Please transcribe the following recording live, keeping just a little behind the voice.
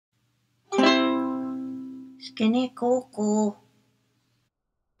SkinnyKookoo.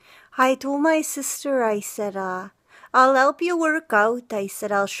 I told my sister, I said, I'll help you work out. I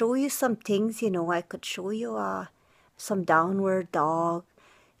said, I'll show you some things, I could show you some downward dog.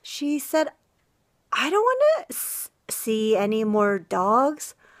 She said, I don't want to see any more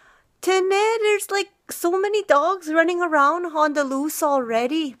dogs. Tine, there's like so many dogs running around on the loose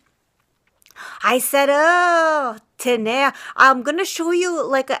already. I said, oh, Tine, I'm going to show you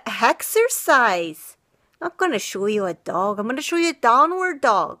like a exercise. I'm not going to show you a dog. I'm going to show you a downward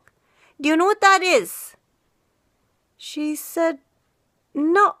dog. Do you know what that is? She said,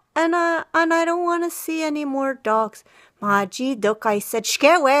 no, and I don't want to see any more dogs. Maji Duk, I said,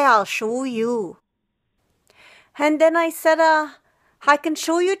 get away, I'll show you. And then I said, I can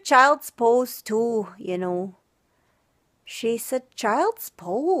show you child's pose too, She said, child's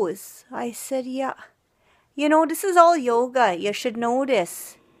pose? I said, yeah. This is all yoga. You should know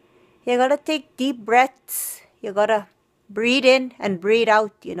this. You gotta take deep breaths. You gotta breathe in and breathe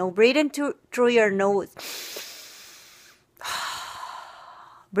out, Breathe in through your nose.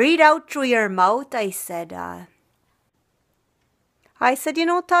 Breathe out through your mouth, I said.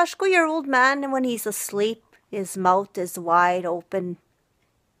 Tashko, your old man, when he's asleep, his mouth is wide open.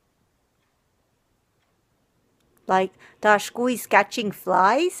 Like, Tashko, he's catching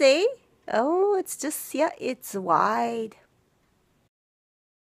flies, eh? Oh, it's just, yeah, it's wide.